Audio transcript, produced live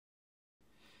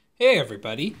Hey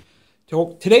everybody,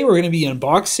 today we're going to be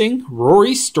unboxing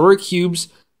Rory Story Cube's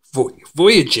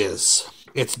Voyages.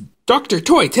 It's Dr.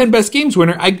 Toy 10 Best Games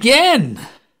winner again!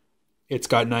 It's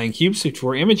got 9 cubes,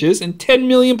 54 images, and 10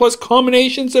 million plus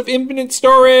combinations of infinite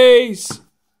stories!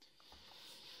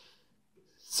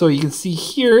 So you can see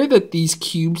here that these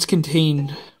cubes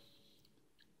contain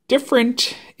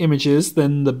different images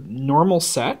than the normal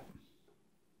set.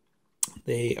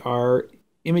 They are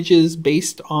images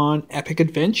based on epic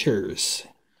adventures.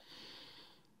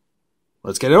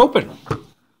 Let's get it open.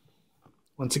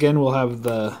 Once again, we'll have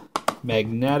the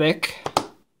magnetic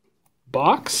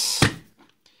box,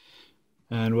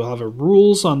 and we'll have a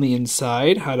rules on the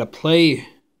inside, how to play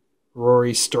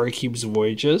Rory Story Cube's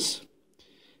Voyages.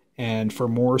 And for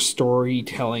more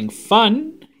storytelling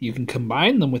fun, you can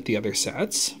combine them with the other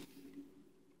sets.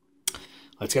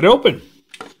 Let's get it open.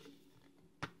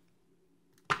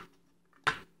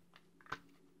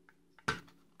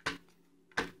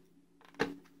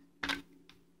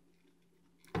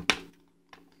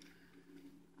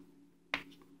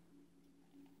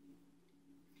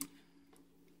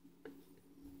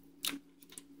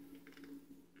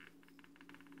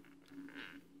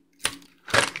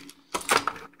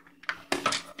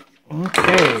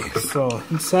 Okay, so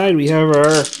inside we have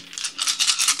our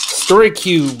story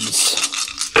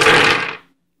cubes.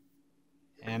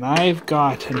 And I've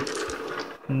got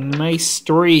a nice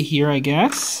story here, I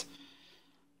guess.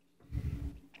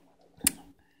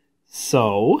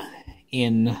 So,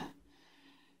 in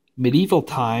medieval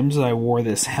times, I wore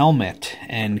this helmet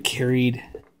and carried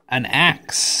an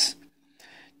axe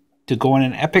to go on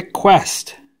an epic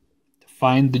quest to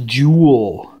find the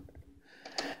jewel.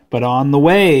 But on the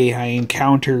way, I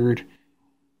encountered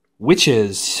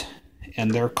witches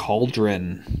and their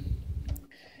cauldron.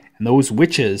 And those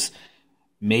witches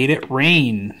made it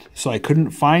rain, so I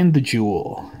couldn't find the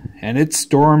jewel. And it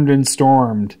stormed and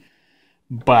stormed.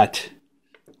 But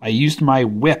I used my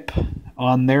whip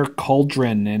on their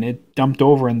cauldron, and it dumped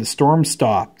over and the storm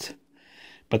stopped.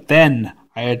 But then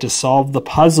I had to solve the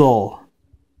puzzle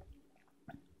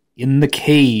in the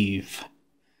cave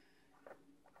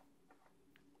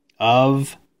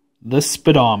of the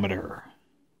speedometer.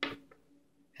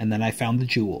 And then I found the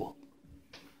jewel.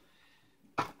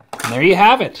 And there you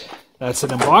have it. That's an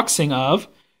unboxing of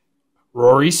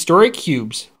Rory Story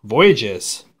Cube's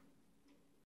Voyages.